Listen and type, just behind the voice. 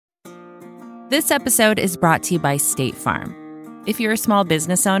This episode is brought to you by State Farm. If you're a small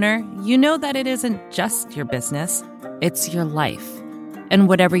business owner, you know that it isn't just your business, it's your life. And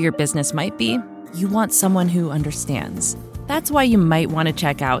whatever your business might be, you want someone who understands. That's why you might want to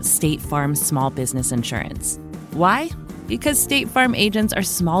check out State Farm Small Business Insurance. Why? Because State Farm agents are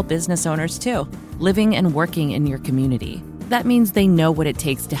small business owners too, living and working in your community. That means they know what it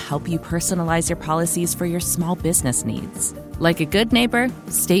takes to help you personalize your policies for your small business needs. Like a good neighbor,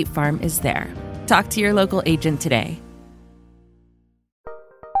 State Farm is there. Talk to your local agent today.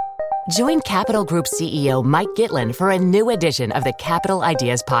 Join Capital Group CEO Mike Gitlin for a new edition of the Capital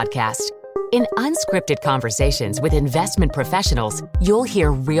Ideas Podcast. In unscripted conversations with investment professionals, you'll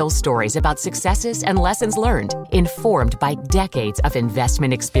hear real stories about successes and lessons learned, informed by decades of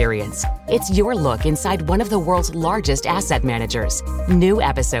investment experience. It's your look inside one of the world's largest asset managers. New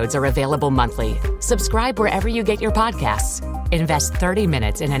episodes are available monthly. Subscribe wherever you get your podcasts. Invest 30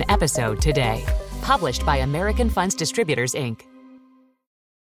 minutes in an episode today. Published by American Funds Distributors, Inc.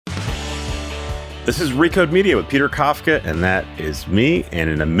 This is Recode Media with Peter Kafka, and that is me. And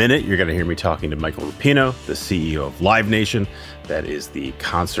in a minute, you're going to hear me talking to Michael Rapino, the CEO of Live Nation. That is the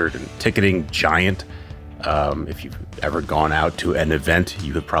concert and ticketing giant. If you've ever gone out to an event,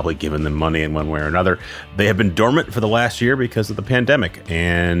 you have probably given them money in one way or another. They have been dormant for the last year because of the pandemic,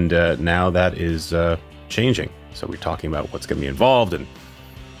 and now that is changing. So we're talking about what's going to be involved and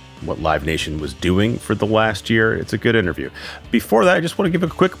what Live Nation was doing for the last year. It's a good interview. Before that, I just want to give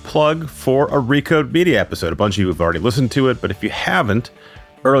a quick plug for a Recode Media episode. A bunch of you have already listened to it, but if you haven't,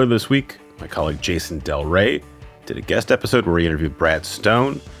 earlier this week, my colleague Jason Del Rey did a guest episode where he interviewed Brad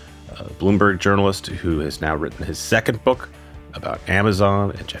Stone, a Bloomberg journalist who has now written his second book about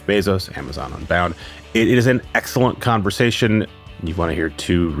Amazon and Jeff Bezos, Amazon Unbound. It is an excellent conversation. You want to hear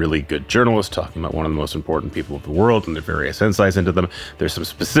two really good journalists talking about one of the most important people of the world and their various insights into them. There's some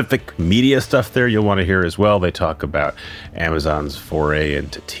specific media stuff there you'll want to hear as well. They talk about Amazon's foray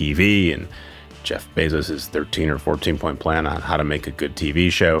into TV and Jeff Bezos' 13 or 14-point plan on how to make a good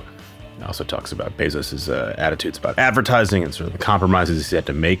TV show. It also talks about Bezos' attitudes about advertising and sort of the compromises he's had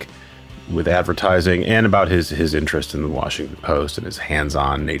to make with advertising, and about his interest in the Washington Post and his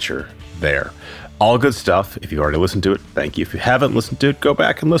hands-on nature there. All good stuff. If you've already listened to it, thank you. If you haven't listened to it, go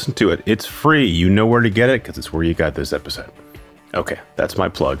back and listen to it. It's free. You know where to get it because it's where you got this episode. Okay, that's my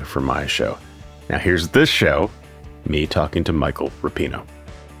plug for my show. Now here's this show, me talking to Michael Rapino.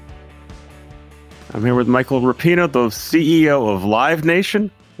 I'm here with Michael Rapino, the CEO of Live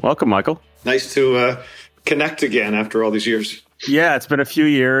Nation. Welcome, Michael. Nice to connect again after all these years. Yeah, it's been a few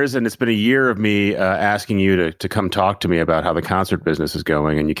years, and it's been a year of me asking you to come talk to me about how the concert business is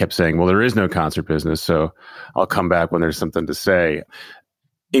going. And you kept saying, well, there is no concert business, so I'll come back when there's something to say.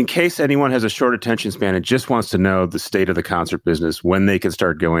 In case anyone has a short attention span and just wants to know the state of the concert business, when they can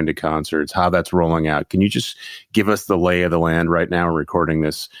start going to concerts, how that's rolling out, can you just give us the lay of the land right now? We're recording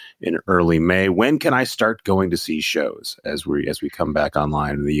this in early May. When can I start going to see shows as we come back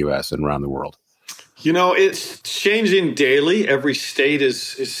online in the U.S. and around the world? You know, it's changing daily. Every state is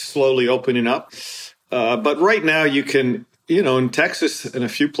slowly opening up. But right now you can, in Texas and a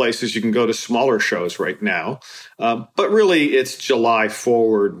few places, you can go to smaller shows right now. But really it's July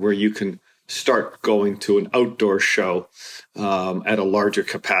forward where you can start going to an outdoor show at a larger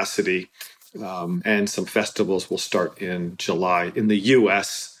capacity. And some festivals will start in July in the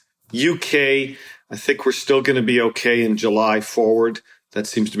US. UK, I think we're still going to be okay in July forward. That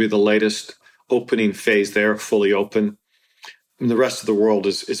seems to be the latest opening phase there, fully open. And the rest of the world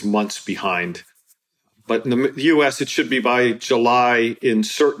is months behind. But in the U.S., it should be by July. In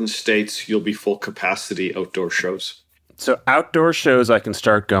certain states, you'll be full capacity outdoor shows. So outdoor shows I can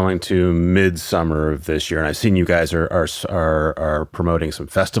start going to midsummer of this year. And I've seen you guys are promoting some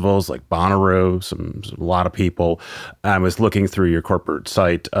festivals like Bonnaroo, a lot of people. I was looking through your corporate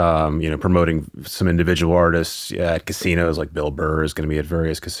site, promoting some individual artists at casinos, like Bill Burr is going to be at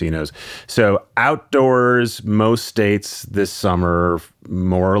various casinos. So outdoors, most states this summer,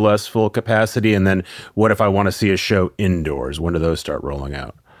 more or less full capacity. And then what if I want to see a show indoors? When do those start rolling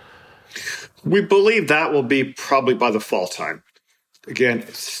out? We believe that will be probably by the fall time. Again,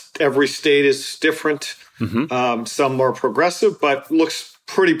 every state is different. Mm-hmm. Some more progressive, but looks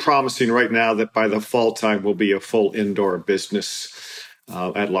pretty promising right now that by the fall time will be a full indoor business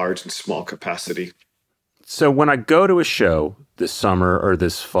at large and small capacity. So when I go to a show this summer or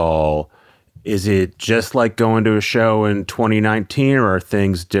this fall, is it just like going to a show in 2019, or are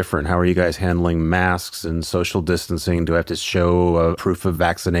things different? How are you guys handling masks and social distancing? Do I have to show a proof of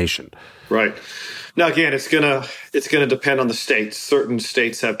vaccination? Right. Now, again, it's gonna depend on the states. Certain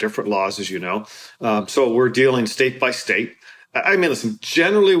states have different laws, as you know. So we're dealing state by state. I mean, listen,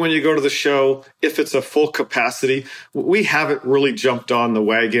 generally when you go to the show, if it's a full capacity, we haven't really jumped on the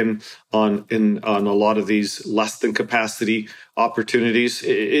wagon on a lot of these less than capacity opportunities.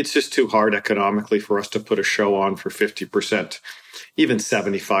 It's just too hard economically for us to put a show on for 50%, even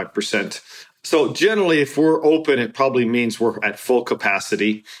 75%. So generally, if we're open, it probably means we're at full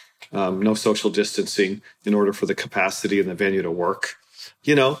capacity, no social distancing in order for the capacity in the venue to work.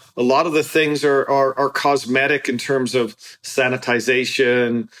 You know, a lot of the things are cosmetic in terms of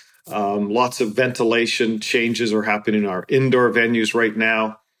sanitization. Lots of ventilation changes are happening in our indoor venues right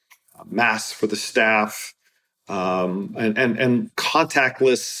now. Masks for the staff, and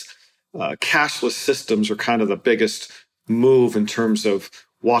contactless, cashless systems are kind of the biggest move in terms of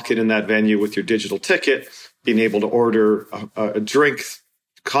walking in that venue with your digital ticket, being able to order a drink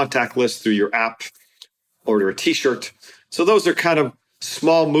contactless through your app, order a T-shirt. So those are kind of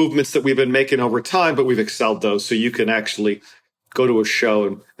small movements that we've been making over time, but we've excelled those. So you can actually go to a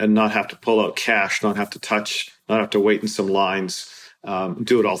show and not have to pull out cash, not have to touch, not have to wait in some lines,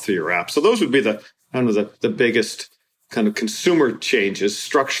 do it all through your app. So those would be the biggest kind of consumer changes.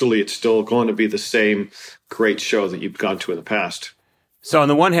 Structurally, it's still going to be the same great show that you've gone to in the past. So on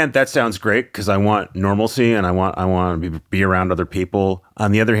the one hand, that sounds great because I want normalcy and I want to be around other people.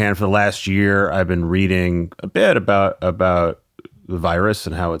 On the other hand, for the last year, I've been reading a bit about the virus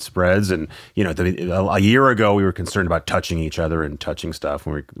and how it spreads. And, you know, a year ago, we were concerned about touching each other and touching stuff.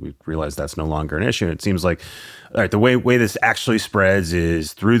 And we realized that's no longer an issue. And it seems like, all right, the way this actually spreads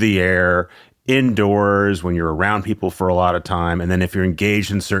is through the air, indoors, when you're around people for a lot of time. And then if you're engaged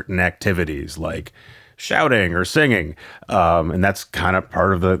in certain activities like shouting or singing, and that's kind of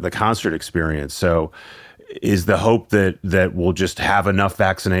part of the concert experience. So is the hope that we'll just have enough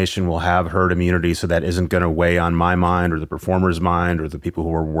vaccination, we'll have herd immunity, so that isn't going to weigh on my mind or the performer's mind or the people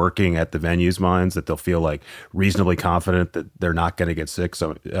who are working at the venue's minds, that they'll feel like reasonably confident that they're not going to get sick,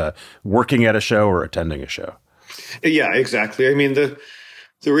 so working at a show or attending a show? Yeah, exactly. I mean, the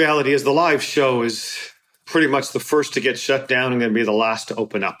reality is the live show is pretty much the first to get shut down and going to be the last to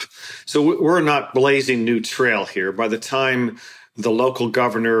open up. So we're not blazing new trail here. By the time the local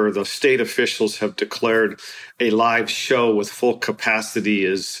governor or the state officials have declared a live show with full capacity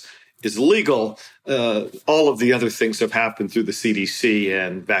is legal, all of the other things have happened through the CDC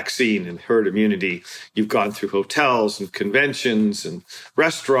and vaccine and herd immunity. You've gone through hotels and conventions and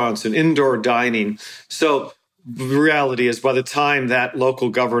restaurants and indoor dining. So the reality is by the time that local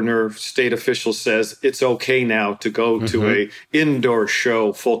governor, state official says it's okay now to go to a indoor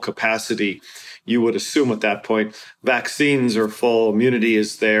show full capacity, you would assume at that point vaccines are full, immunity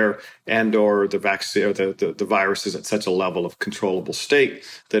is there, and or the vaccine or the virus is at such a level of controllable state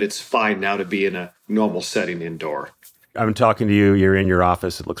that it's fine now to be in a normal setting indoor. I'm talking to you. You're in your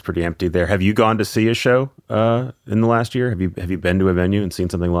office. It looks pretty empty there. Have you gone to see a show in the last year? Have you been to a venue and seen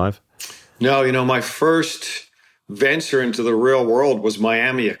something live? No, you know, my first venture into the real world was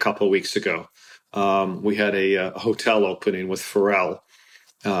Miami a couple of weeks ago. We had a hotel opening with Pharrell.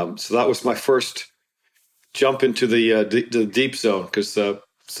 So that was my first jump into the deep zone because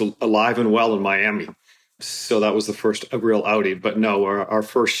it's alive and well in Miami. So that was the first real outing. But no, our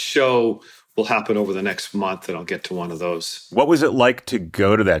first show will happen over the next month, and I'll get to one of those. What was it like to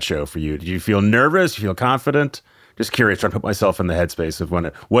go to that show for you? Did you feel nervous? Did you feel confident? Just curious, trying to put myself in the headspace of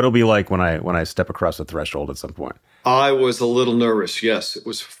what it'll be like when I step across the threshold at some point. I was a little nervous. Yes, it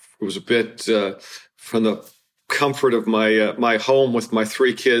was a bit from the comfort of my home with my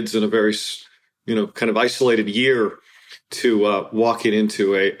three kids in a very, kind of isolated year to walking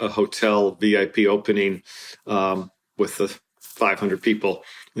into a hotel VIP opening with the 500 people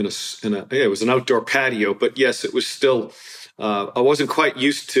it was an outdoor patio, but yes, it was still, I wasn't quite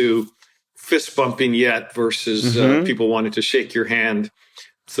used to fist bumping yet versus people wanting to shake your hand.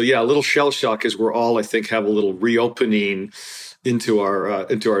 So yeah, a little shell shock as we're all, I think, have a little reopening into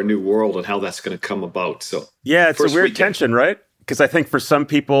our new world and how that's going to come about. So yeah, it's a weird tension, right? Because I think for some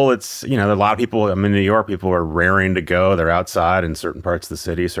people, it's, a lot of people, I'm in New York, people are raring to go. They're outside in certain parts of the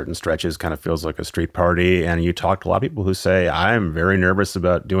city, certain stretches kind of feels like a street party. And you talk to a lot of people who say, I'm very nervous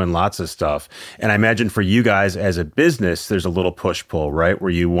about doing lots of stuff. And I imagine for you guys as a business, there's a little push-pull, right?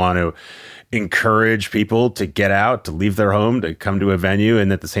 Where you want to encourage people to get out, to leave their home, to come to a venue.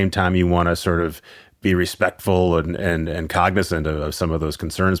 And at the same time, you want to sort of be respectful and cognizant of some of those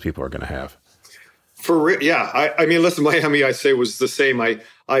concerns people are going to have. For real, yeah. I mean, listen, Miami, I say, was the same.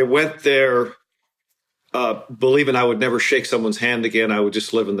 I went there believing I would never shake someone's hand again. I would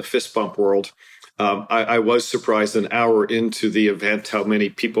just live in the fist bump world. I was surprised an hour into the event how many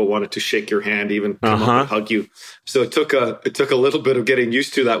people wanted to shake your hand, even come up and hug you. So it took a little bit of getting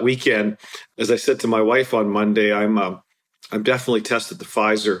used to that weekend. As I said to my wife on Monday, I'm I'm definitely tested the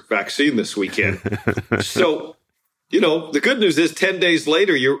Pfizer vaccine this weekend. So, the good news is 10 days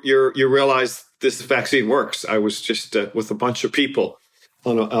later, you realize this vaccine works. I was just with a bunch of people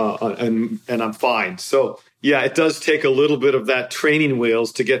and I'm fine. So yeah, it does take a little bit of that training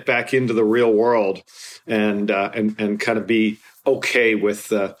wheels to get back into the real world and kind of be okay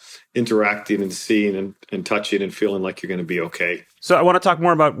with interacting and seeing and touching and feeling like you're going to be okay. So I want to talk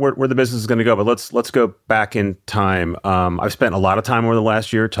more about where the business is going to go, but let's go back in time. I've spent a lot of time over the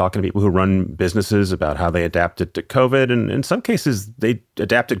last year talking to people who run businesses about how they adapted to COVID, and in some cases they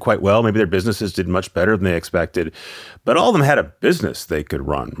adapted quite well. Maybe their businesses did much better than they expected, but all of them had a business they could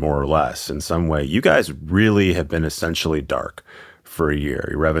run more or less in some way. You guys really have been essentially dark for a year.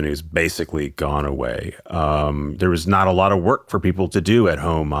 Your revenue's basically gone away. There was not a lot of work for people to do at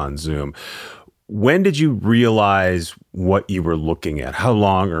home on Zoom. When did you realize what you were looking at? How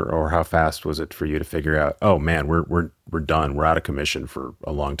long or how fast was it for you to figure out, oh man, we're done. We're out of commission for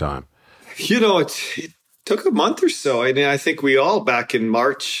a long time? It took a month or so. I mean, I think we all back in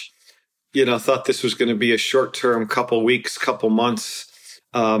March, thought this was going to be a short-term couple weeks, couple months,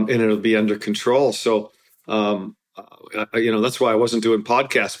 and it'll be under control. So, that's why I wasn't doing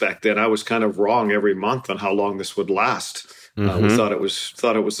podcasts back then. I was kind of wrong every month on how long this would last. We thought it was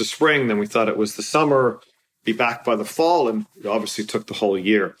the spring, then we thought it was the summer, be back by the fall, and it obviously took the whole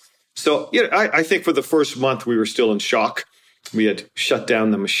year. So, I think for the first month we were still in shock. We had shut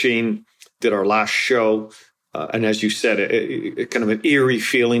down the machine, did our last show, and as you said, it kind of an eerie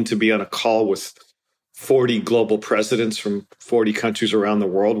feeling to be on a call with 40 global presidents from 40 countries around the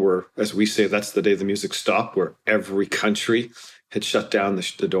world, where, as we say, that's the day the music stopped, where every country had shut down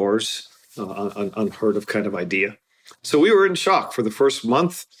the doors, unheard of kind of idea. So we were in shock for the first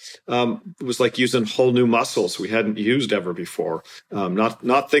month. It was like using whole new muscles we hadn't used ever before.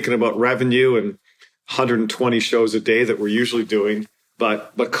 Not thinking about revenue and 120 shows a day that we're usually doing,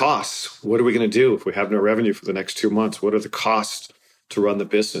 but costs. What are we going to do if we have no revenue for the next 2 months? What are the costs to run the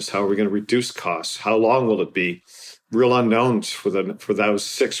business? How are we going to reduce costs? How long will it be? Real unknowns for those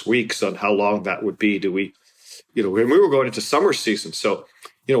 6 weeks on how long that would be. We were going into summer season. So,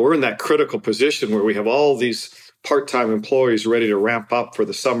 we're in that critical position where we have all these part-time employees ready to ramp up for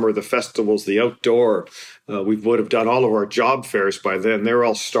the summer, the festivals, the outdoor. We would have done all of our job fairs by then. They're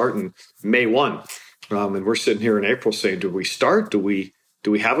all starting May 1. And we're sitting here in April saying, do we start? Do we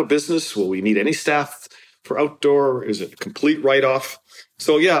have a business? Will we need any staff for outdoor? Is it a complete write-off?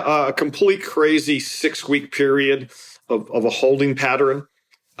 So yeah, a complete crazy 6-week period of a holding pattern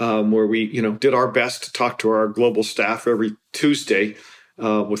where we, did our best to talk to our global staff every Tuesday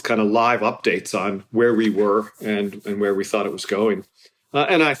with kind of live updates on where we were and where we thought it was going.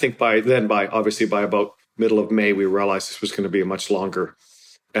 And I think by about middle of May, we realized this was going to be a much longer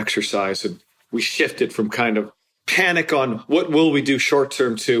exercise. And we shifted from kind of panic on what will we do short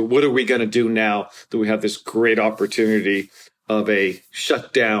term to what are we going to do now that we have this great opportunity of a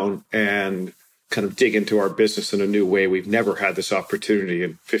shutdown and kind of dig into our business in a new way. We've never had this opportunity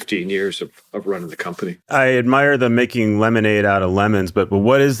in 15 years of running the company. I admire them making lemonade out of lemons, but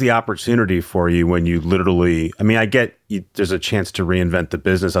what is the opportunity for you when you literally, I get there's a chance to reinvent the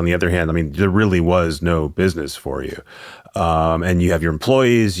business. On the other hand, there really was no business for you. And you have your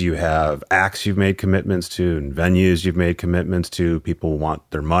employees, you have acts you've made commitments to, and venues you've made commitments to. People want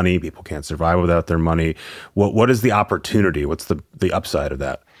their money. People can't survive without their money. What is the opportunity? What's the upside of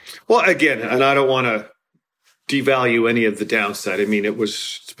that? Well, again, and I don't want to devalue any of the downside.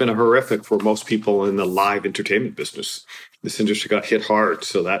 It's been horrific for most people in the live entertainment business. This industry got hit hard.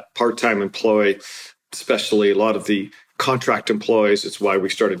 So that part-time employee, especially a lot of the contract employees, it's why we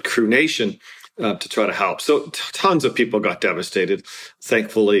started Crew Nation to try to help. So tons of people got devastated.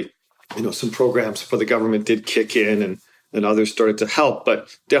 Thankfully, some programs for the government did kick in and others started to help,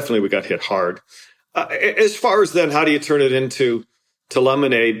 but definitely we got hit hard. As far as then, how do you turn it into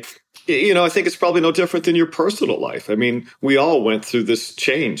lemonade? I think it's probably no different than your personal life. We all went through this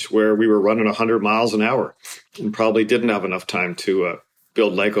change where we were running 100 miles an hour and probably didn't have enough time to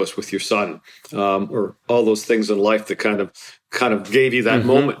build Legos with your son, or all those things in life that kind of gave you that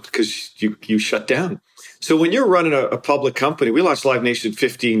moment because you shut down. So when you're running a public company, we launched Live Nation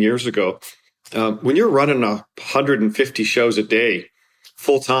 15 years ago. When you're running 150 shows a day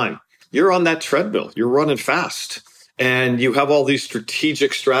full time, you're on that treadmill. You're running fast. And you have all these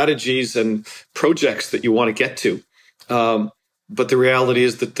strategies and projects that you want to get to. But the reality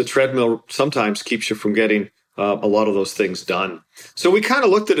is that the treadmill sometimes keeps you from getting a lot of those things done. So we kind of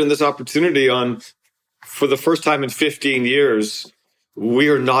looked at it in this opportunity for the first time in 15 years, we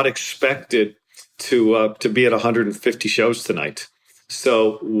are not expected to be at 150 shows tonight.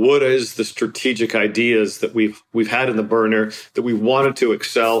 So what is the strategic ideas that we've had in the burner that we wanted to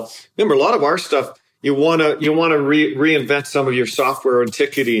excel? Remember, a lot of our stuff, you want to reinvent some of your software and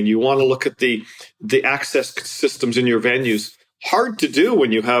ticketing. You want to look at the access systems in your venues. Hard to do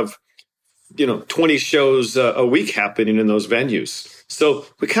when you have 20 shows a week happening in those venues. So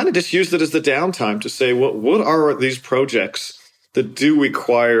we kind of just used it as the downtime to say, what are these projects that do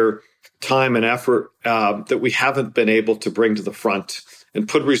require time and effort that we haven't been able to bring to the front, and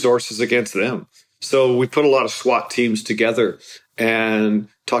put resources against them. So we put a lot of SWAT teams together and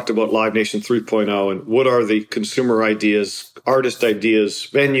talked about Live Nation 3.0 and what are the consumer ideas, artist ideas,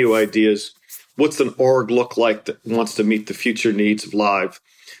 venue ideas. What's an org look like that wants to meet the future needs of live?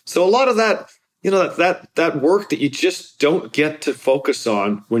 So a lot of that, that work that you just don't get to focus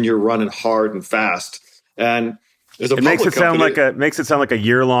on when you're running hard and fast. And it makes it sound like a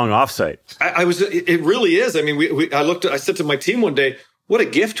year-long offsite. It really is. I mean, I said to my team one day, what a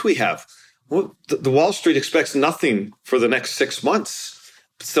gift we have. Well, the Wall Street expects nothing for the next 6 months.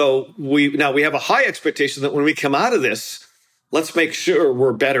 So we have a high expectation that when we come out of this, let's make sure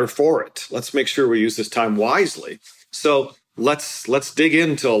we're better for it. Let's make sure we use this time wisely. So let's dig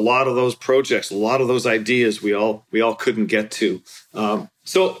into a lot of those projects, a lot of those ideas we all couldn't get to.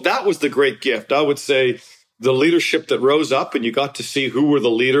 So that was the great gift. I would say the leadership that rose up, and you got to see who were the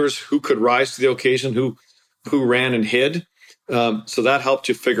leaders, who could rise to the occasion, who ran and hid. So that helped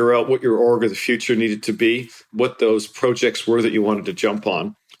you figure out what your org of the future needed to be, what those projects were that you wanted to jump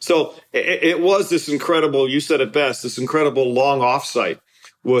on. So it was this incredible, you said it best, this incredible long offsite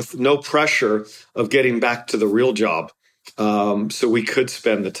with no pressure of getting back to the real job. So we could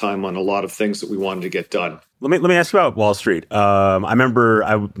spend the time on a lot of things that we wanted to get done. Let me ask you about Wall Street. I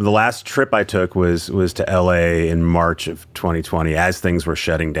remember the last trip I took was to LA in March of 2020 as things were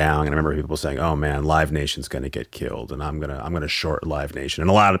shutting down, and I remember people saying, "Oh man, Live Nation's going to get killed, and I'm gonna short Live Nation,"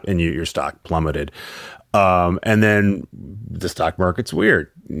 and your stock plummeted. And then the stock market's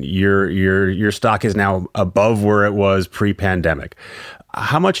weird. Your stock is now above where it was pre-pandemic.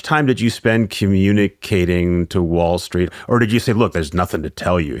 How much time did you spend communicating to Wall Street, or did you say, "Look, there's nothing to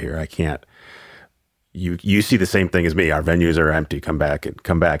tell you here. I can't." You see the same thing as me. Our venues are empty. Come back.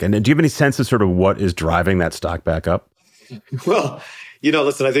 And do you have any sense of sort of what is driving that stock back up? Well,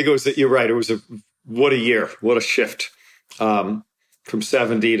 listen, I think it was that you're right. It was what a year, what a shift from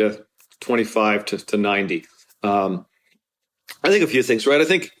 70 to 25 to 90. I think a few things, right? I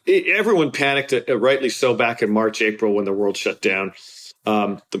think everyone panicked, rightly so, back in March, April when the world shut down.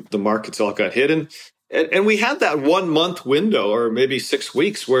 The markets all got hit. And we had that 1 month window or maybe 6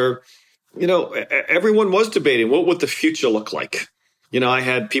 weeks where everyone was debating what would the future look like. I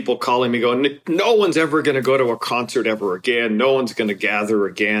had people calling me going, no one's ever going to go to a concert ever again. No one's going to gather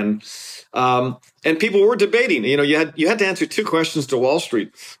again. And people were debating. You had to answer two questions to Wall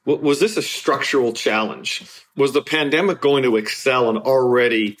Street. Was this a structural challenge? Was the pandemic going to excel an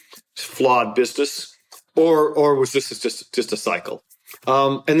already flawed business? Or was this just a cycle?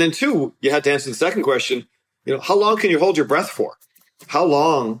 And then two, you had to answer the second question. How long can you hold your breath for? How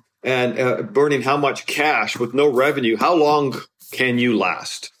long? And burning how much cash with no revenue, how long can you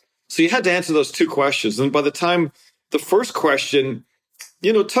last? So you had to answer those two questions. And by the time the first question,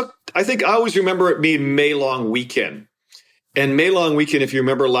 took, I think I always remember it being May long weekend. And May long weekend, if you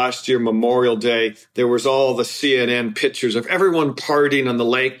remember last year, Memorial Day, there was all the CNN pictures of everyone partying on the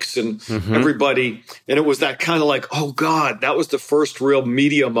lakes and everybody. And it was that kind of like, oh God, that was the first real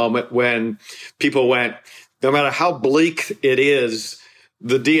media moment when people went, no matter how bleak it is,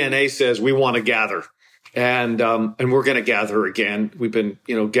 the DNA says we want to gather, and we're going to gather again. We've been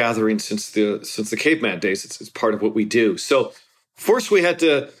gathering since the caveman days. It's part of what we do. So first we had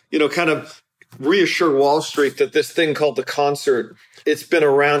to kind of reassure Wall Street that this thing called the concert, it's been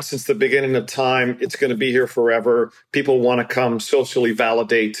around since the beginning of time. It's going to be here forever. People want to come socially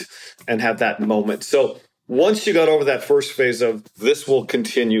validate and have that moment. So once you got over that first phase of this will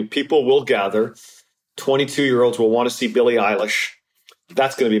continue, people will gather. 22-year-olds will want to see Billie Eilish.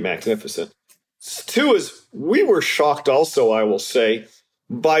 That's going to be magnificent. Two is we were shocked also, I will say,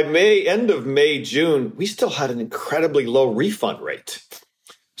 by end of May, June, we still had an incredibly low refund rate.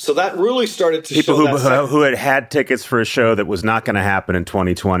 So that really started to people show who had tickets for a show that was not going to happen in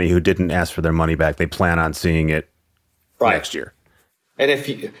 2020, who didn't ask for their money back. They plan on seeing it next year.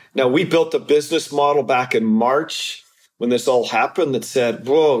 And now we built a business model back in March when this all happened that said,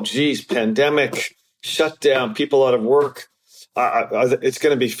 whoa, geez, pandemic, shut down, people out of work. It's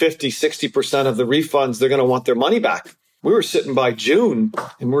going to be 50, 60% of the refunds. They're going to want their money back. We were sitting by June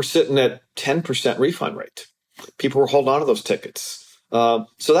and we're sitting at 10% refund rate. People were holding on to those tickets. So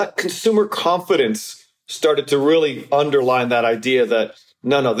that consumer confidence started to really underline that idea that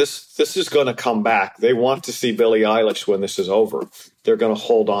no, this is going to come back. They want to see Billie Eilish when this is over. They're going to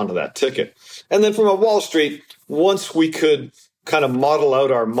hold on to that ticket. And then from a Wall Street, once we could kind of model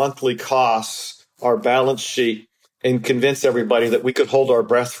out our monthly costs, our balance sheet, and convince everybody that we could hold our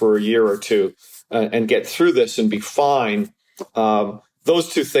breath for a year or two and get through this and be fine, those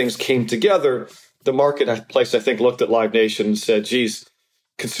two things came together. The marketplace, I think, looked at Live Nation and said, geez,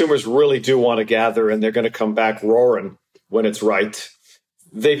 consumers really do want to gather, and they're going to come back roaring when it's right.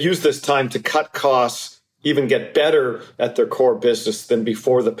 They've used this time to cut costs, even get better at their core business than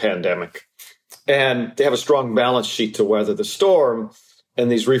before the pandemic. And they have a strong balance sheet to weather the storm.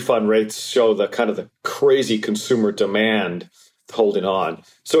 And these refund rates show the kind of the crazy consumer demand holding on.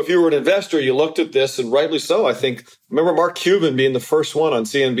 So if you were an investor, you looked at this, and rightly so, I think. Remember Mark Cuban being the first one on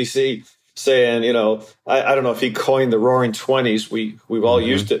CNBC saying, I don't know if he coined the roaring 20s. We've all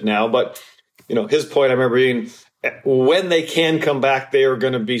used it now. But, his point, I remember being, when they can come back, they are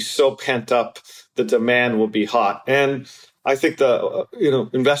going to be so pent up, the demand will be hot. And I think the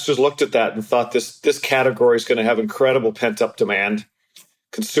investors looked at that and thought this category is going to have incredible pent up demand.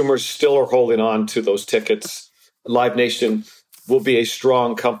 Consumers still are holding on to those tickets. Live Nation will be a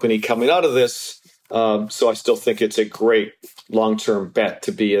strong company coming out of this. So I still think it's a great long-term bet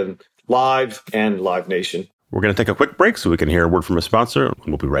to be in Live and Live Nation. We're going to take a quick break so we can hear a word from a sponsor, and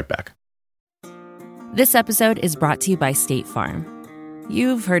we'll be right back. This episode is brought to you by State Farm.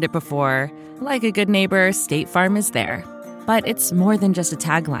 You've heard it before. Like a good neighbor, State Farm is there. But it's more than just a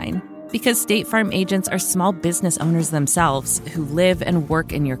tagline, because State Farm agents are small business owners themselves who live and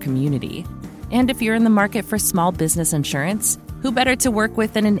work in your community. And if you're in the market for small business insurance, who better to work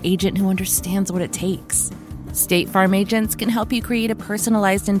with than an agent who understands what it takes? State Farm agents can help you create a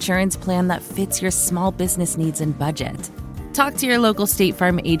personalized insurance plan that fits your small business needs and budget. Talk to your local State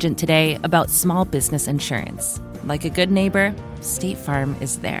Farm agent today about small business insurance. Like a good neighbor, State Farm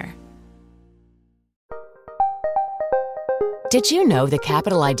is there. Did you know the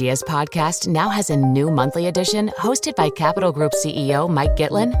Capital Ideas podcast now has a new monthly edition hosted by Capital Group CEO Mike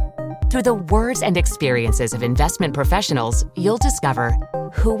Gitlin? Through the words and experiences of investment professionals, you'll discover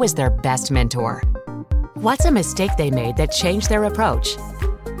who was their best mentor, what's a mistake they made that changed their approach,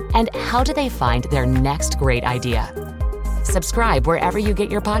 and how do they find their next great idea. Subscribe wherever you get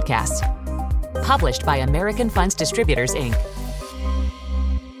your podcasts. Published by American Funds Distributors, Inc.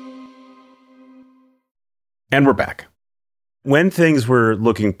 And we're back. When things were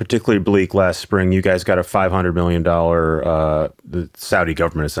looking particularly bleak last spring, you guys got a $500 million, the Saudi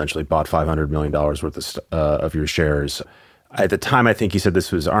government essentially bought $500 million worth of your shares. At the time, I think you said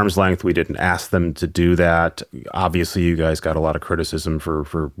this was arm's length. We didn't ask them to do that. Obviously, you guys got a lot of criticism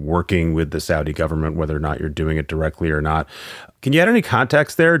for working with the Saudi government, whether or not you're doing it directly or not. Can you add any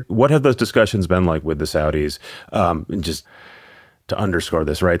context there? What have those discussions been like with the Saudis? And just to underscore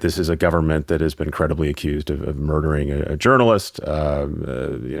this, right? This is a government that has been credibly accused of murdering a journalist. We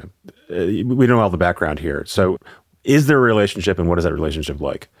know all the background here. So is there a relationship, and what is that relationship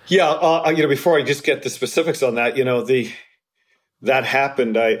like? Yeah, before I just get the specifics on that, that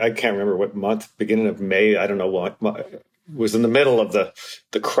happened, I can't remember what month, beginning of May, I don't know what, it was in the middle of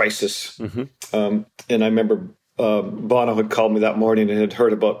the crisis. Mm-hmm. And I remember Bono had called me that morning and had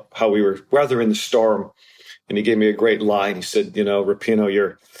heard about how we were rather in the storm. And he gave me a great line. He said, Rapino,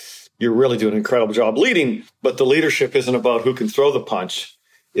 you're really doing an incredible job leading, but the leadership isn't about who can throw the punch.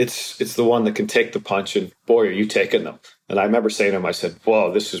 It's the one that can take the punch, and boy, are you taking them. And I remember saying to him, I said,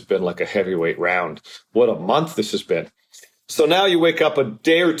 whoa, this has been like a heavyweight round. What a month this has been. So now you wake up a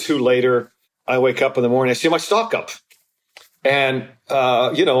day or two later, I wake up in the morning, I see my stock up. And,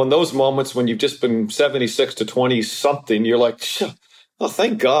 in those moments when you've just been 76 to 20 something, you're like, oh,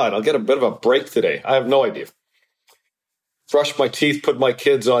 thank God, I'll get a bit of a break today. I have no idea. Brush my teeth, put my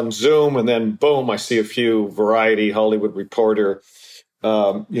kids on Zoom, and then boom, I see a few Variety, Hollywood Reporter,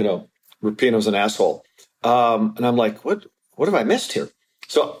 Rapino's an asshole. And I'm like, what have I missed here?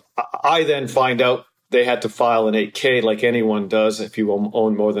 So I then find out they had to file an 8K like anyone does if you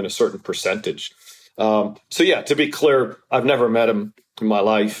own more than a certain percentage. To be clear, I've never met him in my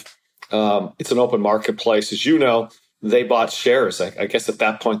life. It's an open marketplace. As you know, they bought shares. I guess at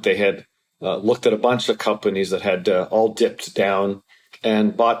that point they had looked at a bunch of companies that had all dipped down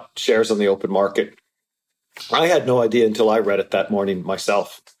and bought shares on the open market. I had no idea until I read it that morning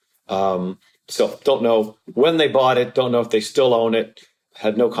myself. So don't know when they bought it, don't know if they still own it,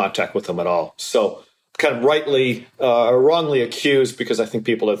 had no contact with them at all. So kind of rightly or wrongly accused, because I think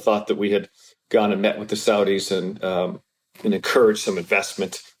people had thought that we had gone and met with the Saudis and encouraged some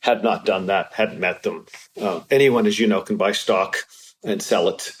investment. Had not done that, hadn't met them. Anyone, as you know, can buy stock and sell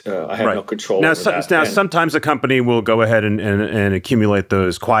it. I have no control now, over that. Now, sometimes a company will go ahead and accumulate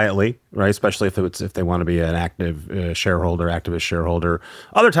those quietly, right? Especially if they want to be an active shareholder, activist shareholder.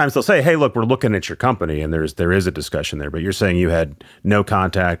 Other times they'll say, "Hey, look, we're looking at your company," and there is a discussion there. But you're saying you had no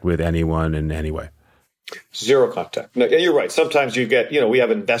contact with anyone in any way. Zero contact. No, you're right. Sometimes you get, we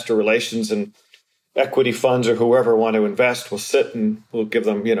have investor relations and equity funds or whoever want to invest. We'll sit and we'll give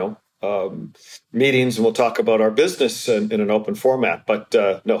them, meetings, and we'll talk about our business in an open format. But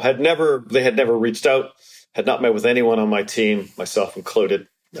no, they had never reached out, had not met with anyone on my team, myself included.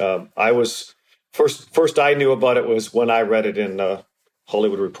 I was first I knew about it was when I read it in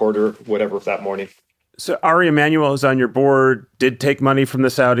Hollywood Reporter, whatever, that morning. So Ari Emanuel is on your board, did take money from the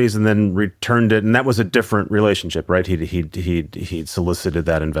Saudis and then returned it, and that was a different relationship, right? He solicited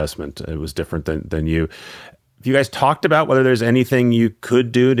that investment. It was different than you. Have you guys talked about whether there's anything you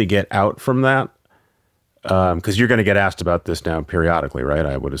could do to get out from that? Because you're going to get asked about this now periodically, right?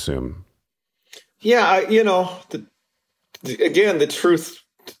 I would assume. Yeah, again, the truth.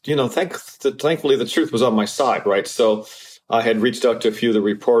 Thankfully, the truth was on my side, right? So I had reached out to a few of the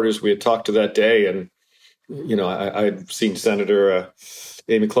reporters we had talked to that day, and I had seen Senator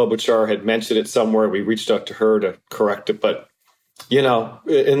Amy Klobuchar had mentioned it somewhere. We reached out to her to correct it, but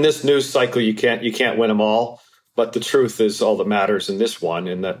in this news cycle, you can't win them all. But the truth is all that matters in this one,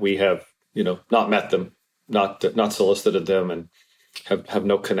 in that we have not met them, not solicited them, and have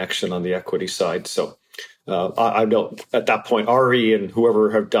no connection on the equity side. So I don't. At that point, Ari and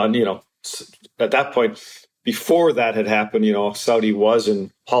whoever have done, at that point. Before that had happened, Saudi was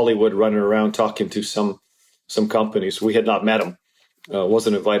in Hollywood running around talking to some companies. We had not met him,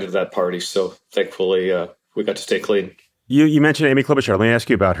 wasn't invited to that party. So thankfully, we got to stay clean. You mentioned Amy Klobuchar. Let me ask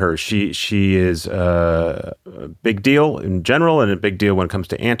you about her. She is a big deal in general and a big deal when it comes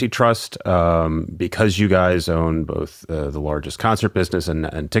to antitrust because you guys own both the largest concert business and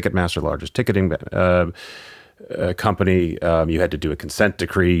Ticketmaster, the largest ticketing company. You had to do a consent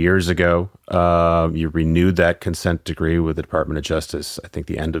decree years ago. You renewed that consent decree with the Department of Justice, I think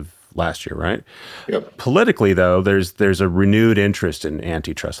the end of last year, right? Yep. Politically, though, there's a renewed interest in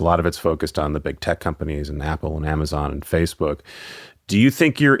antitrust. A lot of it's focused on the big tech companies and Apple and Amazon and Facebook. Do you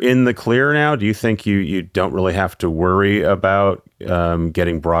think you're in the clear now? Do you think you don't really have to worry about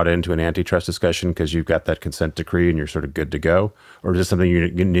getting brought into an antitrust discussion because you've got that consent decree and you're sort of good to go? Or is this something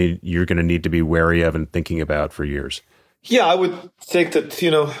you're going to need to be wary of and thinking about for years? Yeah, I would think that,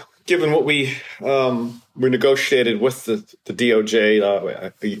 given what we negotiated with the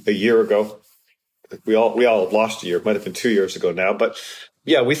DOJ a year ago, we all lost a year. It might have been 2 years ago now, but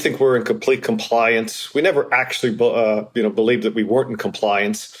yeah, we think we're in complete compliance. We never actually, believed that we weren't in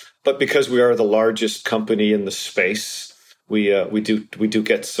compliance, but because we are the largest company in the space, we do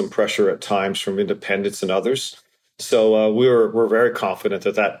get some pressure at times from independents and others. So we're very confident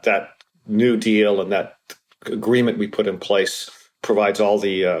that new deal and that agreement we put in place provides all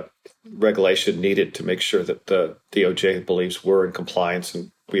the regulation needed to make sure that the DOJ believes we're in compliance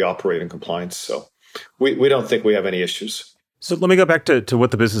and we operate in compliance. So we don't think we have any issues. So let me go back to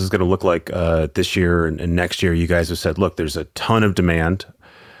what the business is going to look like this year and next year. You guys have said, look, there's a ton of demand.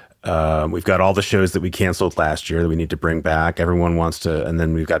 We've got all the shows that we canceled last year that we need to bring back. Everyone wants to, and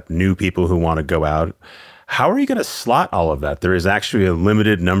then we've got new people who want to go out. How are you going to slot all of that? There is actually a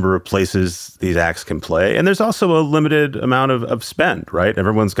limited number of places these acts can play. And there's also a limited amount of spend, right?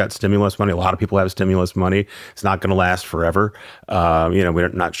 Everyone's got stimulus money. A lot of people have stimulus money. It's not going to last forever. We're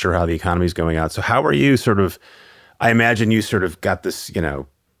not sure how the economy is going out. So how are you I imagine you sort of got this,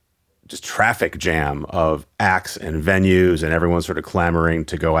 just traffic jam of acts and venues and everyone's sort of clamoring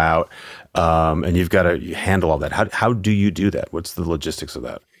to go out. And you've got to handle all that. How do you do that? What's the logistics of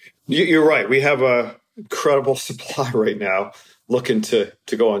that? You're right. We have a incredible supply right now looking to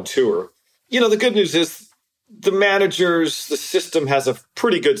go on tour. The good news is the managers, the system has a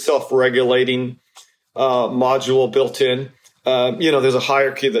pretty good self-regulating module built in. There's a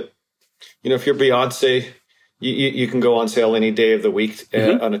hierarchy that, if you're Beyonce, you can go on sale any day of the week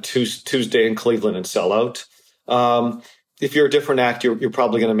on a Tuesday in Cleveland and sell out. If you're a different act, you're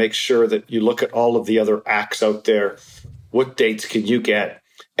probably going to make sure that you look at all of the other acts out there. What dates can you get?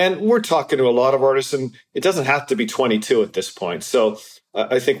 And we're talking to a lot of artists, and it doesn't have to be 22 at this point. So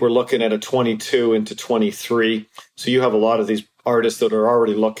I think we're looking at a 22 into 23. So you have a lot of these artists that are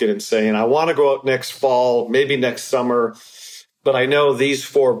already looking and saying, I want to go out next fall, maybe next summer, but I know these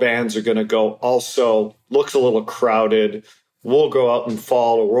 4 bands are going to go. Also, looks a little crowded. We'll go out in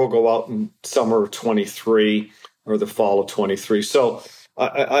fall, or we'll go out in summer of 23 or the fall of 23. So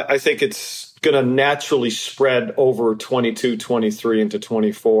I think it's going to naturally spread over 22, 23 into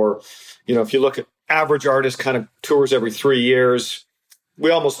 24. If you look at average artist kind of tours every 3 years, we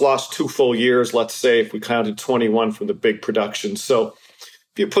almost lost 2 full years, let's say, if we counted 21 from the big production. So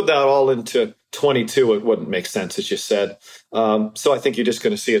if you put that all into 22, it wouldn't make sense, as you said. So I think you're just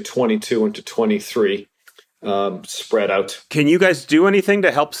going to see a 22 into 23 spread out. Can you guys do anything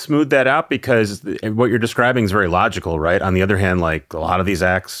to help smooth that out? Because what you're describing is very logical, right? On the other hand, like a lot of these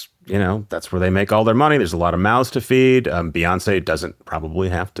acts, that's where they make all their money. There's a lot of mouths to feed. Beyonce doesn't probably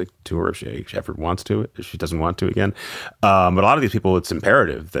have to tour if she ever wants to, if she doesn't want to again. But a lot of these people, it's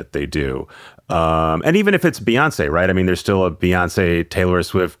imperative that they do. And even if it's Beyonce, right? I mean, there's still a Beyonce, Taylor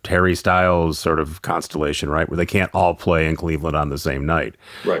Swift, Harry Styles sort of constellation, right? Where they can't all play in Cleveland on the same night.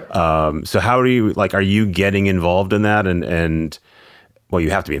 Right. So how do you, are you getting involved in that? And well, you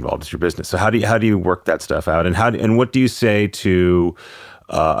have to be involved. It's your business. So how do you work that stuff out? And what do you say to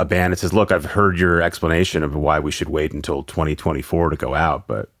a band that says, look, I've heard your explanation of why we should wait until 2024 to go out,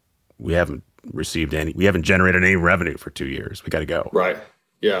 but we haven't generated any revenue for 2 years. We got to go. Right.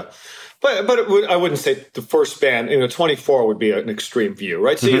 Yeah. But I wouldn't say the first band, 24 would be an extreme view,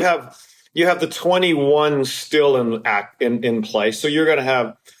 right? So you have the 21 still in play. So you're going to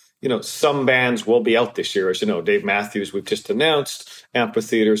have, some bands will be out this year. As you know, Dave Matthews, we've just announced,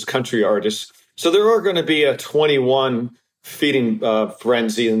 amphitheaters, country artists. So there are going to be a 21 feeding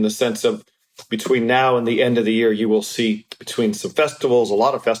frenzy in the sense of between now and the end of the year, you will see between some festivals, a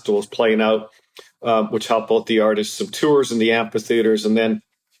lot of festivals playing out, which help both the artists, some tours in the amphitheaters, and then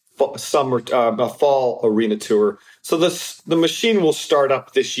a fall arena tour. So the machine will start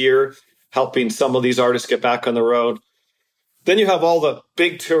up this year, helping some of these artists get back on the road. Then you have all the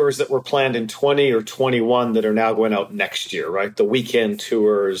big tours that were planned in 20 or 21 that are now going out next year, right? The weekend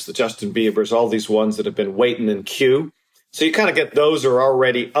tours, the Justin Biebers, all these ones that have been waiting in queue. So you kind of get those are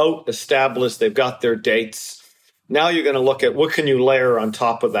already out, established. They've got their dates. Now you're going to look at what can you layer on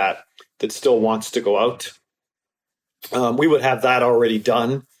top of that still wants to go out. We would have that already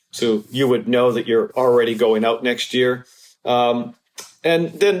done. So you would know that you're already going out next year. And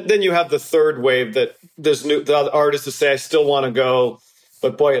then you have the third wave that there's the other artists that say, I still want to go,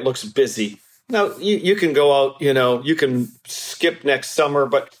 but boy, it looks busy. Now you can go out, you can skip next summer,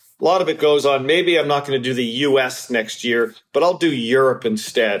 but a lot of it goes on. Maybe I'm not going to do the US next year, but I'll do Europe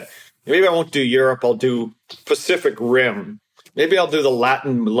instead. Maybe I won't do Europe. I'll do Pacific Rim. Maybe I'll do the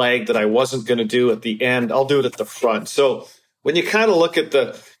Latin leg that I wasn't going to do at the end. I'll do it at the front. So when you kind of look at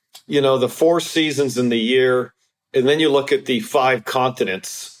the 4 seasons in the year, and then you look at the 5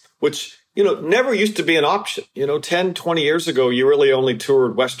 continents, which, never used to be an option. 10, 20 years ago, you really only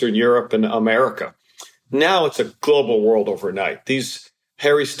toured Western Europe and America. Now it's a global world overnight. These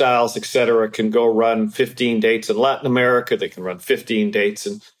Harry Styles, et cetera, can go run 15 dates in Latin America. They can run 15 dates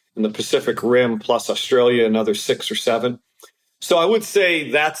in the Pacific Rim, plus Australia, another 6 or 7. So I would say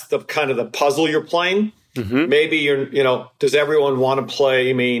that's the kind of the puzzle you're playing. Mm-hmm. Maybe does everyone want to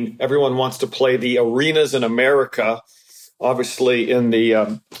play? I mean, everyone wants to play the arenas in America, obviously in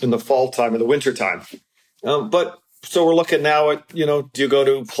the fall time, in the winter time. But so we're looking now at, do you go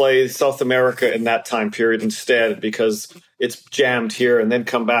to play South America in that time period instead because it's jammed here, and then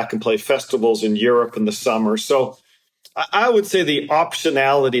come back and play festivals in Europe in the summer? So I would say the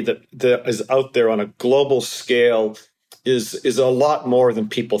optionality that is out there on a global scale is a lot more than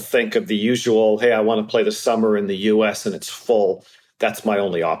people think of the usual, hey, I want to play the summer in the US and it's full. That's my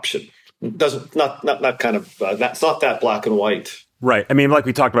only option. That's not that black and white. Right. I mean, like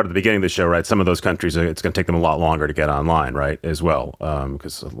we talked about at the beginning of the show, right? Some of those countries, it's going to take them a lot longer to get online, right, as well,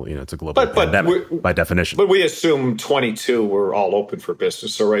 because it's a global pandemic by definition. But we assume 22 we're all open for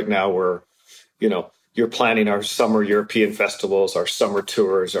business. So right now we're, you're planning our summer European festivals, our summer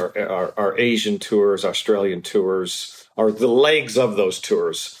tours, our Asian tours, Australian tours, or the legs of those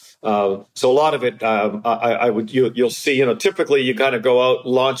tours. So a lot of it, you'll see, typically you kind of go out,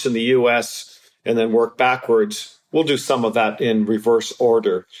 launch in the US, and then work backwards. We'll do some of that in reverse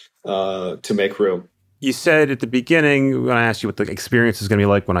order to make room. You said at the beginning, when I asked you what the experience is going to be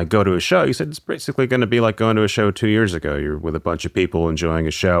like when I go to a show, you said it's basically going to be like going to a show 2 years ago. You're with a bunch of people enjoying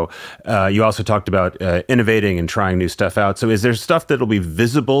a show. You also talked about innovating and trying new stuff out. So is there stuff that'll be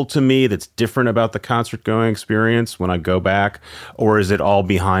visible to me that's different about the concert going experience when I go back? Or is it all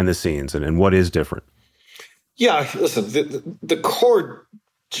behind the scenes? And what is different? Yeah, listen, the core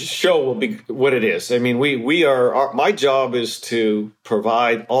show will be what it is. I mean, my job is to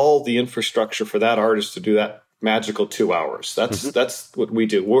provide all the infrastructure for that artist to do that magical 2 hours. That's what we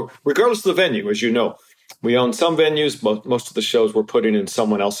do. Regardless of the venue, as you know, we own some venues. Most of the shows we're putting in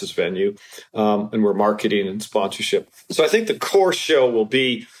someone else's venue, and we're marketing and sponsorship. So I think the core show will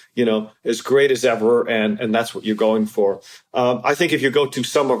be, as great as ever, and that's what you're going for. I think if you go to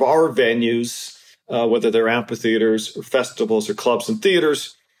some of our venues, whether they're amphitheaters or festivals or clubs and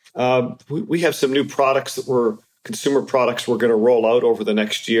theaters. We have some new products consumer products we're going to roll out over the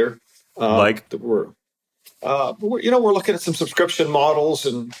next year. We're looking at some subscription models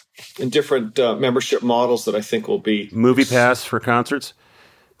and different membership models that I think will be Movie Pass for concerts.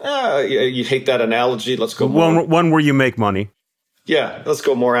 You hate that analogy. Let's go one where you make money. Yeah, let's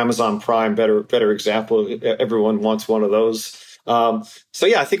go more Amazon Prime. Better example. Everyone wants one of those. I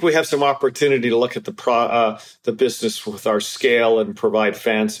think we have some opportunity to look at the business with our scale and provide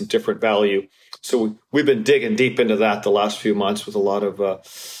fans some different value. So we've been digging deep into that the last few months with a lot of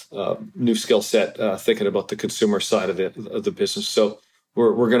new skill set, thinking about the consumer side of the business. So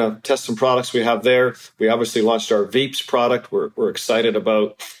we're going to test some products we have there. We obviously launched our Veeps product. We're excited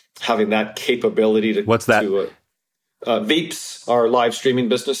about having that capability to. What's that? Veeps, our live streaming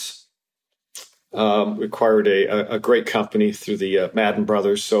business. We acquired a great company through the Madden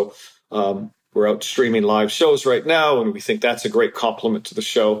brothers. So we're out streaming live shows right now, and we think that's a great complement to the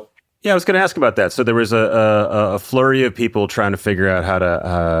show. Yeah, I was going to ask about that. So there was a flurry of people trying to figure out how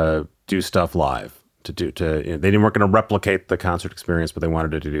to do stuff live. They weren't going to replicate the concert experience, but they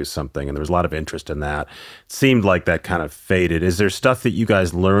wanted to do something, and there was a lot of interest in that. It seemed like that kind of faded. Is there stuff that you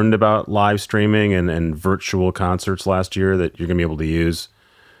guys learned about live streaming and virtual concerts last year that you're going to be able to use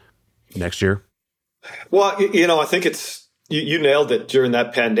next year? Well, I think it's you nailed it during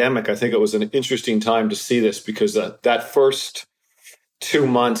that pandemic. I think it was an interesting time to see this because that first 2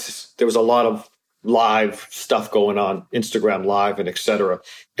 months there was a lot of live stuff going on, Instagram Live and et cetera.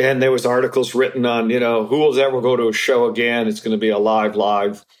 And there was articles written on, who will ever go to a show again? It's going to be a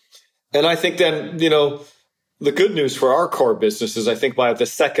live. And I think then, the good news for our core business is I think by the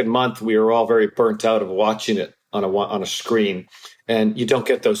second month, we were all very burnt out of watching it on a screen. And you don't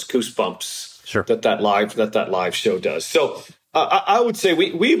get those goosebumps sure. that live show does. So I would say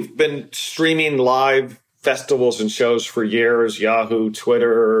we've been streaming live festivals and shows for years, Yahoo,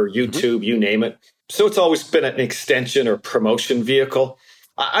 Twitter, YouTube, you name it. So it's always been an extension or promotion vehicle.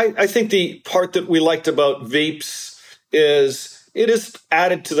 I think the part that we liked about Veeps is it is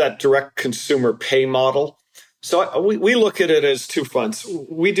added to that direct consumer pay model. So we look at it as two fronts.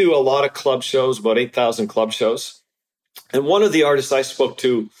 We do a lot of club shows, about 8,000 club shows. And one of the artists I spoke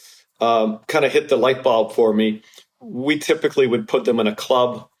to kind of hit the light bulb for me. We typically would put them in a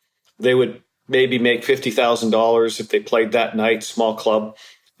club. They would maybe make $50,000 if they played that night, small club,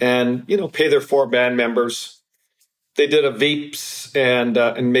 and pay their 4 band members. They did a Veeps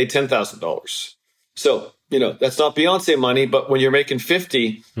and made $10,000. So that's not Beyonce money, but when you're making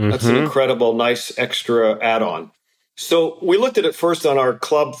 50, that's an incredible, nice extra add-on. So we looked at it first on our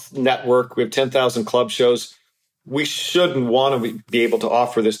club network. We have 10,000 club shows. We shouldn't want to be able to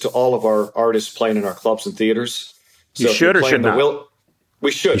offer this to all of our artists playing in our clubs and theaters. So you should or should not?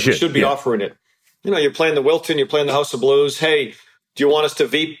 We should. We should be offering it. You're playing the Wilton, you're playing the House of Blues. Hey, do you want us to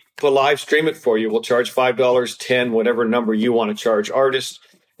Veep live stream it for you? We'll charge $5, $10, whatever number you want to charge artists.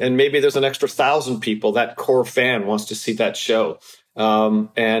 And maybe there's an extra 1,000 people. That core fan wants to see that show, and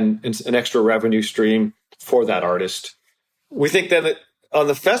an extra revenue stream for that artist. We think that on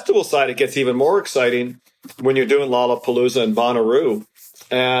the festival side, it gets even more exciting when you're doing Lollapalooza and Bonnaroo,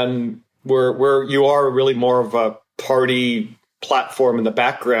 and where you are really more of a party platform in the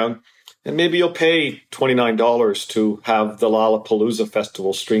background. And maybe you'll pay $29 to have the Lollapalooza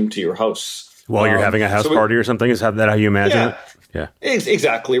festival streamed to your house. While you're having a house party or something? Is that how you imagine it? Yeah.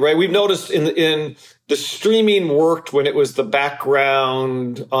 Exactly, right? We've noticed in the streaming worked when it was the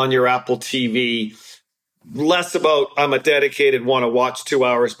background on your Apple TV, less about I'm a dedicated, want to watch 2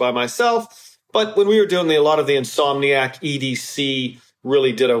 hours by myself. But when we were doing a lot of the Insomniac EDC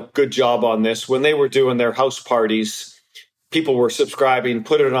really did a good job on this. When they were doing their house parties, people were subscribing,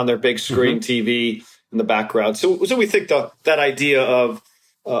 put it on their big screen TV in the background. So we think that idea of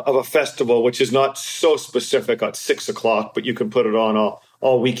a festival, which is not so specific at 6 o'clock, but you can put it on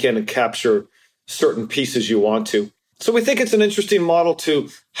all weekend and capture certain pieces you want to. So we think it's an interesting model to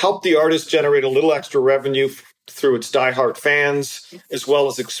help the artist generate a little extra revenue through its diehard fans, as well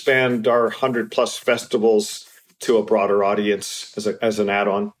as expand our 100+ festivals to a broader audience as an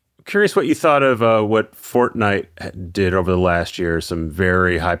add-on. Curious what you thought of what Fortnite did over the last year. Some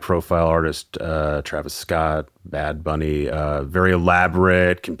very high-profile artists, Travis Scott, Bad Bunny, very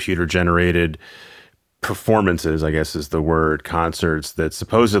elaborate, computer-generated performances, I guess is the word, concerts that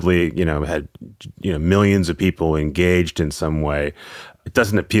supposedly, had, millions of people engaged in some way. It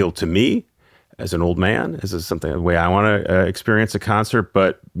doesn't appeal to me as an old man. This is a way I want to experience a concert,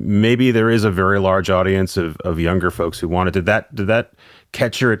 but maybe there is a very large audience of younger folks who want it. Did that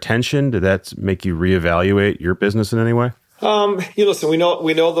catch your attention? Did that make you reevaluate your business in any way? Listen, we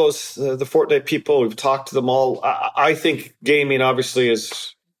know those the Fortnite people. We've talked to them all. I think gaming obviously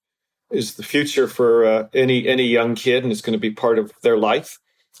is the future for any young kid, and it's going to be part of their life.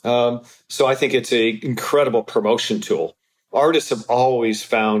 So I think it's an incredible promotion tool. Artists have always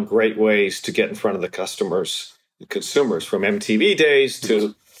found great ways to get in front of the customers, the consumers, from MTV days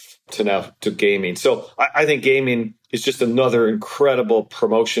to now to gaming. So I think gaming is just another incredible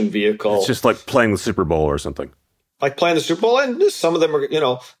promotion vehicle. It's just like playing the Super Bowl or something. Like playing the Super Bowl, and some of them are,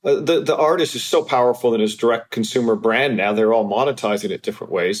 the artist is so powerful in his direct consumer brand now. They're all monetizing it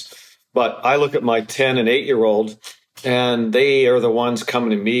different ways. But I look at my 10 and 8-year-old, and they are the ones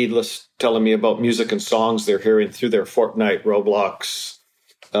coming to me, telling me about music and songs they're hearing through their Fortnite, Roblox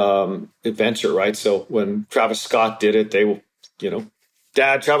adventure, right? So when Travis Scott did it, they will,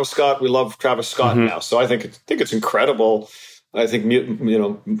 Dad, Travis Scott, we love Travis Scott now. So I think it's incredible. I think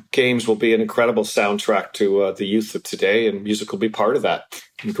games will be an incredible soundtrack to the youth of today, and music will be part of that.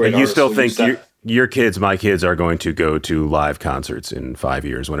 And you still think your kids, my kids, are going to go to live concerts in 5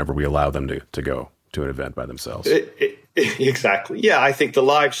 years whenever we allow them to go to an event by themselves? Exactly. Yeah, I think the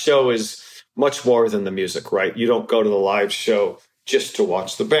live show is much more than the music, right? You don't go to the live show just to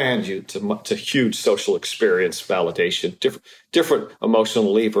watch the band. It's a huge social experience, validation, different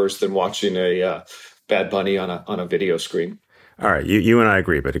emotional levers than watching a Bad Bunny on a video screen. All right, you and I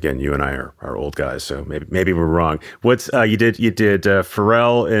agree, but again, you and I are old guys, so maybe we're wrong. What's you did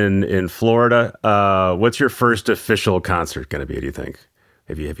Pharrell in Florida? What's your first official concert going to be? Do you think?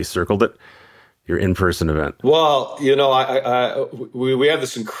 Have you circled it? Your in-person event? Well, we have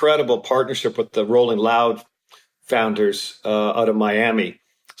this incredible partnership with the Rolling Loud founders out of Miami.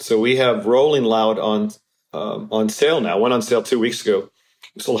 So we have Rolling Loud on sale now. Went on sale 2 weeks ago.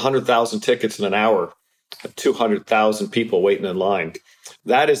 We sold 100,000 tickets in an hour. 200,000 people waiting in line.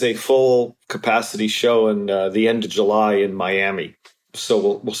 That is a full capacity show in the end of July in Miami.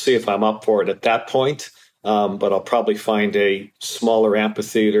 So we'll see if I'm up for it at that point. But I'll probably find a smaller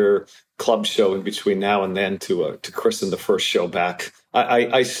amphitheater club show in between now and then to christen the first show back.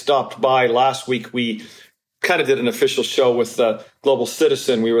 I stopped by last week. We kind of did an official show with Global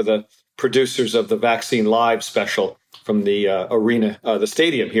Citizen. We were the producers of the Vaccine Live special from the arena, the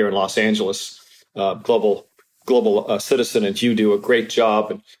stadium here in Los Angeles. Global Citizen, and you do a great job.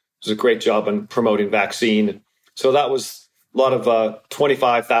 And it was a great job in promoting vaccine. So that was a lot of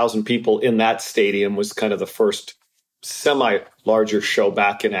 25,000 people in that stadium. Was kind of the first semi-larger show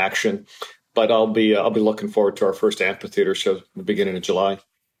back in action. But I'll be looking forward to our first amphitheater show in the beginning of July.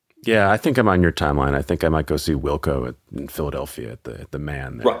 Yeah, I think I'm on your timeline. I think I might go see Wilco in Philadelphia at the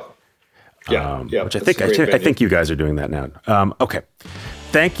Man there. Right. Yeah. Which I think you guys are doing that now. Okay.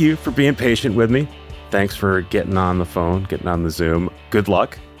 Thank you for being patient with me. Thanks for getting on the phone, getting on the Zoom. Good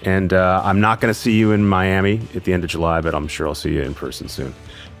luck. And I'm not going to see you in Miami at the end of July, but I'm sure I'll see you in person soon.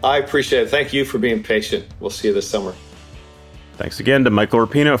 I appreciate it. Thank you for being patient. We'll see you this summer. Thanks again to Michael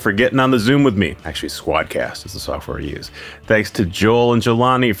Rapino for getting on the Zoom with me. Actually, Squadcast is the software I use. Thanks to Joel and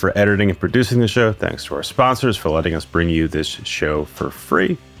Jelani for editing and producing the show. Thanks to our sponsors for letting us bring you this show for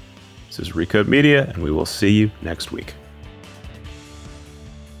free. This is Recode Media, and we will see you next week.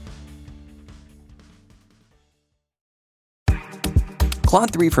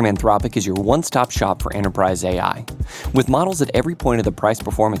 Claude 3 from Anthropic is your one-stop shop for enterprise AI. With models at every point of the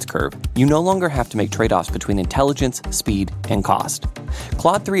price-performance curve, you no longer have to make trade-offs between intelligence, speed, and cost.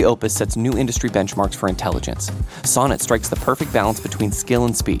 Claude 3 Opus sets new industry benchmarks for intelligence. Sonnet strikes the perfect balance between skill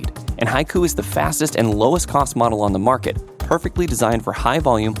and speed. And Haiku is the fastest and lowest-cost model on the market, perfectly designed for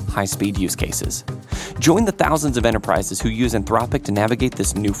high-volume, high-speed use cases. Join the thousands of enterprises who use Anthropic to navigate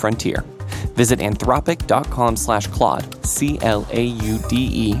this new frontier. Visit anthropic.com/Claude,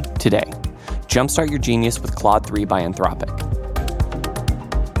 CLAUDE, today. Jumpstart your genius with Claude 3 by Anthropic.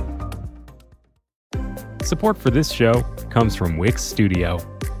 Support for this show comes from Wix Studio.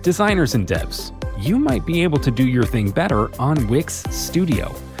 Designers and devs, you might be able to do your thing better on Wix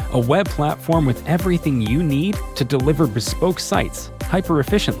Studio, a web platform with everything you need to deliver bespoke sites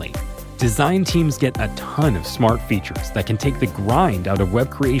hyper-efficiently. Design teams get a ton of smart features that can take the grind out of web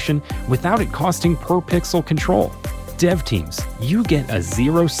creation without it costing per pixel control. Dev teams, you get a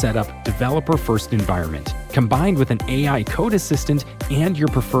zero-setup, developer-first environment, combined with an AI code assistant and your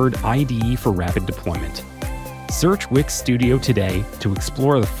preferred IDE for rapid deployment. Search Wix Studio today to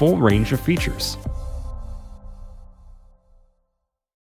explore the full range of features.